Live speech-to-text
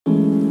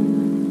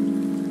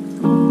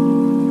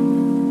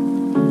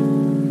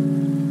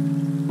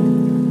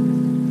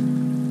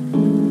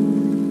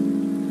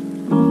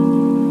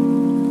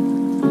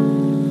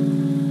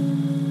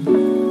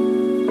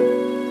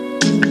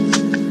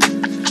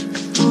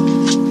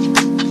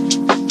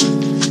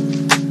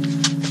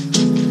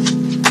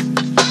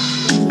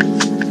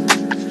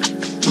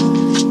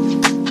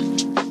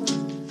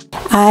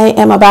I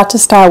am about to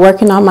start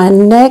working on my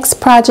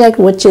next project,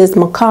 which is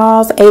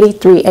McCall's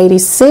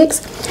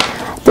 8386.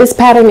 This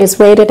pattern is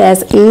rated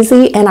as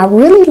easy, and I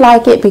really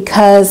like it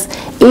because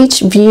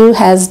each view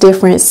has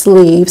different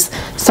sleeves.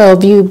 So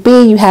view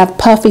B, you have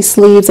puffy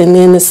sleeves and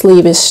then the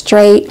sleeve is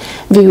straight.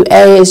 View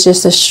A is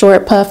just a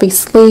short puffy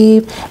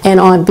sleeve, and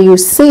on view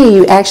C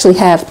you actually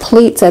have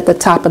pleats at the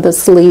top of the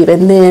sleeve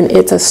and then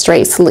it's a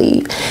straight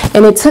sleeve.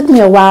 And it took me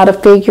a while to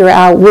figure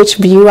out which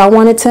view I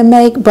wanted to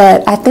make,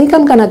 but I think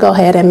I'm gonna go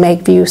ahead and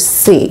make view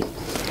C.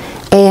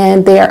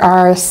 And there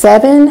are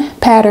 7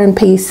 pattern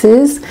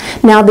pieces.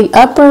 Now the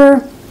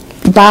upper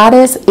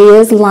bodice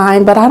is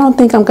lined, but I don't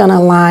think I'm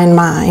gonna line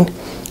mine.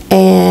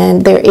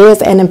 And there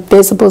is an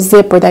invisible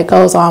zipper that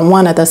goes on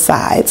one of the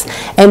sides.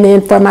 And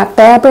then for my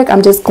fabric,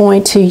 I'm just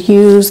going to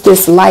use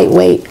this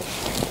lightweight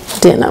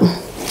denim.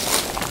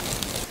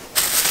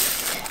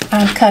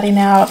 I'm cutting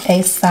out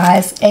a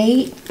size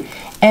 8,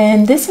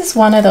 and this is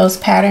one of those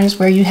patterns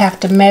where you have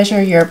to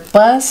measure your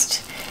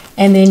bust,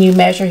 and then you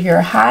measure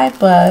your high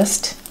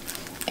bust,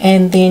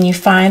 and then you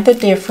find the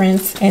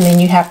difference, and then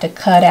you have to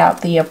cut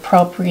out the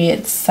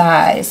appropriate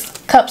size,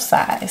 cup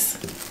size.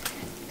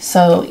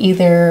 So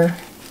either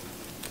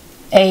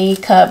A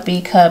cup,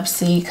 B cup,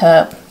 C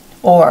cup,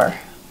 or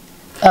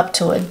up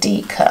to a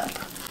D cup.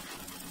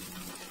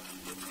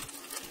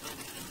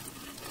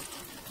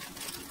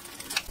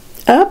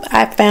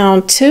 I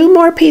found 2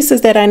 more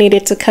pieces that I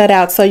needed to cut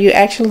out. So you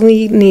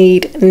actually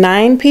need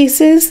 9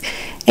 pieces.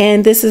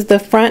 And this is the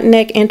front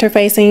neck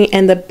interfacing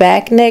and the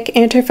back neck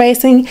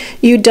interfacing.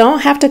 You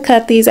don't have to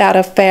cut these out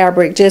of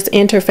fabric, just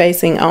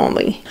interfacing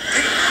only.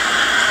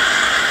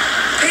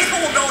 People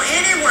will go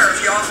anywhere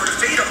if you offer to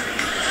feed them.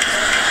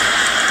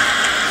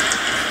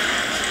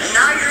 And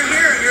now you're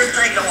here and you're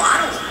thinking,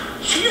 well,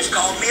 she just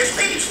called me a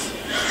thief.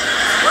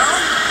 Well,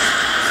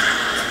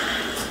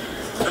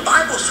 the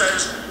Bible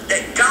says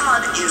that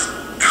God is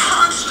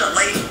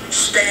constantly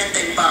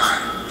standing by.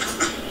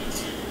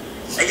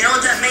 And you know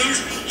what that means?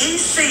 He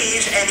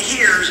sees and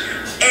hears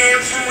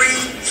every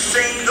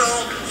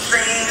single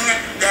thing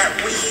that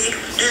we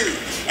do.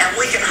 And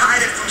we can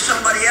hide it from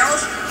somebody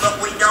else, but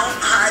we don't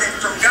hide it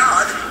from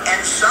God.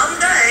 And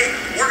someday,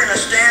 we're going to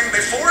stand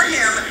before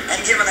Him and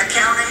give an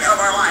accounting of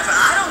our life. And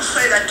I don't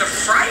say that to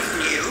frighten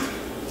you,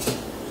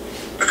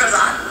 because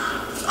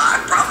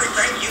I probably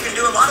think you can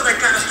do a lot of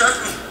that kind of stuff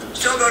and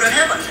still go to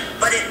heaven.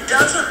 But it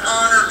doesn't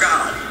honor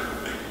God.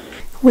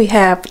 We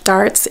have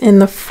darts in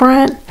the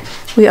front.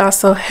 We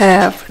also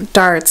have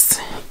darts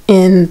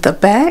in the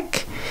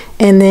back.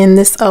 And then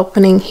this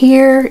opening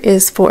here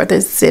is for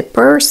the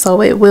zipper,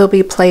 so it will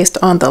be placed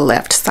on the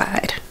left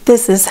side.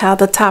 This is how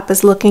the top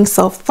is looking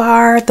so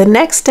far. The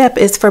next step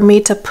is for me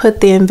to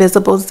put the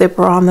invisible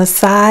zipper on the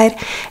side.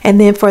 And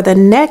then for the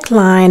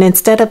neckline,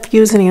 instead of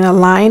using a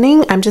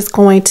lining, I'm just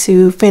going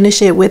to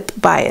finish it with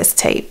bias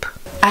tape.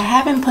 I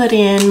haven't put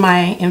in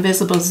my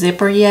invisible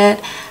zipper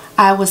yet.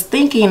 I was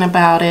thinking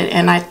about it,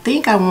 and I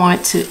think I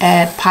want to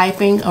add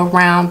piping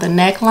around the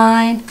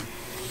neckline.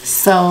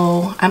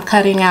 So I'm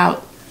cutting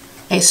out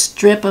a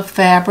strip of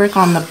fabric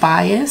on the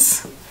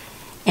bias,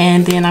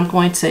 and then I'm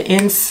going to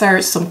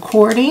insert some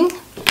cording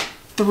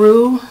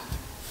through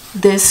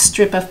this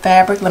strip of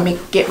fabric. Let me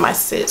get my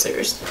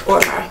scissors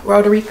or my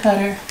rotary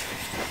cutter,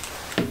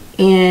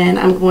 and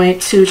I'm going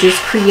to just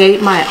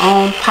create my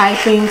own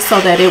piping so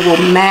that it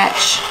will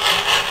match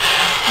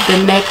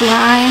the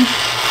neckline.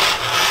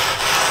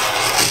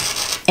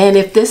 And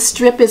if this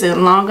strip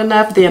isn't long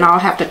enough, then I'll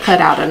have to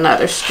cut out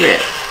another strip.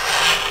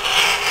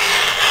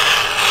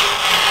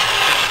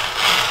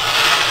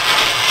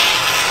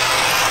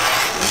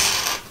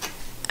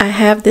 I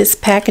have this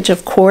package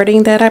of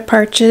cording that I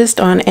purchased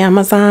on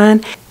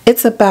Amazon.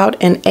 It's about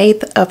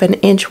 1/8 of an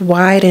inch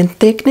wide in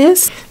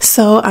thickness.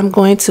 So I'm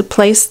going to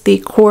place the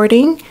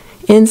cording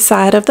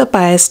inside of the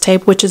bias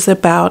tape, which is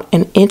about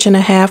 1.5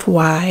 inches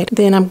wide.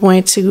 Then I'm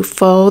going to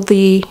fold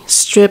the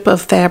strip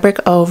of fabric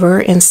over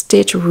and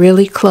stitch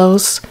really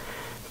close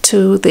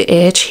to the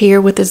edge here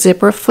with the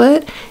zipper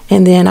foot,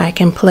 and then I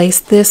can place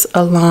this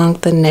along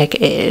the neck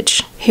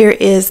edge. Here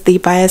is the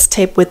bias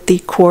tape with the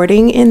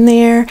cording in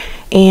there,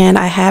 and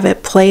I have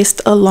it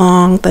placed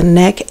along the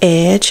neck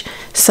edge.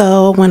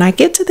 So when I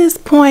get to this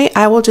point,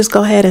 I will just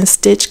go ahead and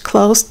stitch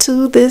close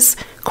to this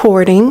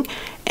cording,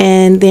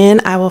 and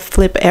then I will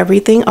flip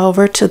everything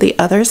over to the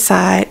other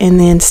side and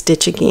then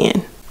stitch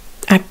again.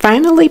 I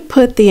finally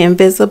put the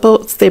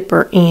invisible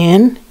zipper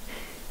in.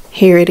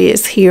 Here it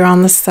is here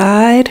on the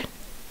side.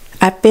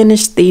 I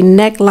finished the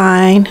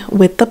neckline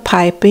with the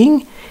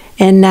piping,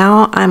 and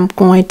now I'm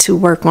going to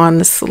work on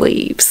the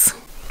sleeves.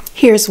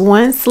 Here's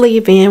one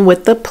sleeve in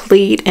with the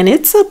pleat, and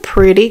it's a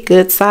pretty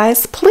good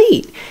size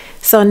pleat.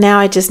 So now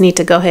I just need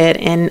to go ahead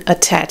and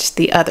attach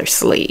the other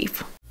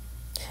sleeve.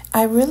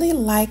 I really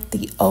like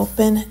the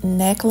open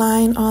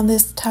neckline on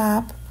this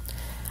top.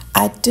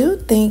 I do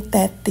think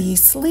that the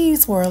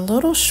sleeves were a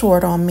little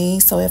short on me,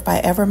 so if I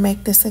ever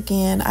make this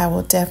again, I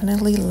will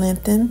definitely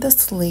lengthen the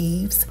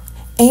sleeves.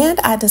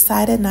 And I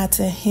decided not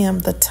to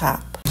hem the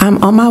top.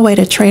 I'm on my way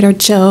to Trader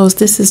Joe's.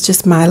 This is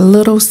just my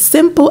little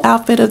simple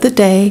outfit of the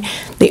day.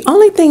 The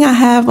only thing I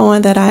have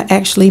on that I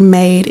actually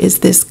made is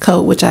this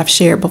coat, which I've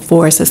shared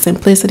before. It's a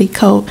simplicity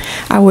coat.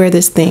 I wear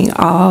this thing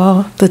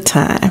all the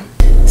time.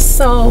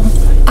 So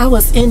I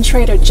was in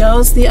Trader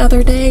Joe's the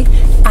other day.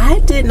 I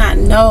did not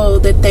know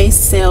that they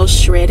sell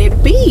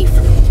shredded beef.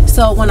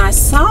 So when I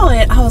saw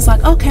it, I was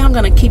like, okay, I'm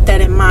gonna keep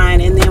that in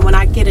mind. And then when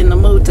I get in the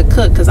mood to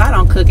cook, because I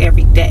don't cook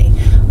every day,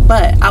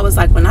 but I was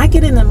like, when I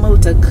get in the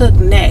mood to cook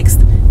next,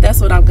 that's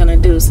what I'm gonna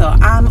do. So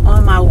I'm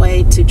on my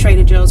way to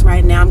Trader Joe's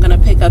right now. I'm gonna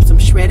pick up some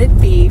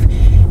shredded beef,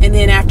 and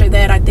then after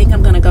that I think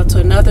I'm gonna go to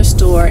another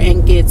store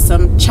and get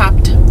some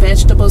chopped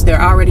vegetables.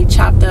 They're already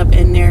chopped up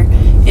and they're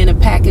in a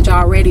package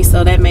already,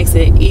 so that makes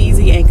it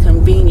easy and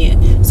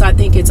convenient. So I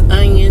think it's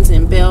onions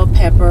and bell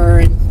pepper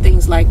and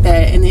things like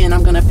that. And then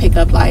I'm gonna pick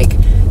up like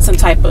some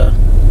type of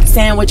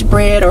sandwich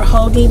bread or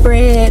hoagie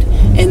bread,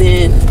 and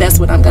then that's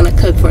what I'm gonna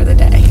cook for the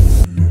day.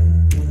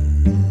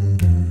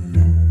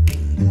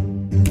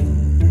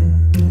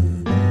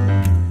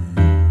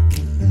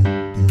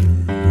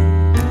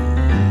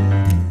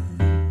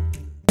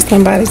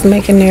 Somebody's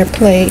making their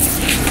plate.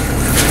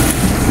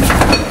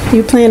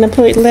 You plan to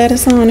put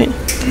lettuce on it?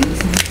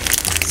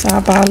 So I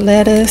bought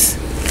lettuce,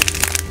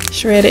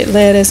 shredded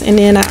lettuce, and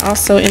then I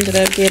also ended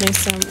up getting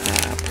some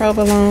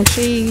provolone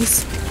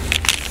cheese.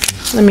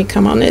 Let me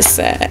come on this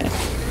side.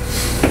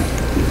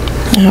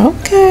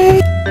 Okay.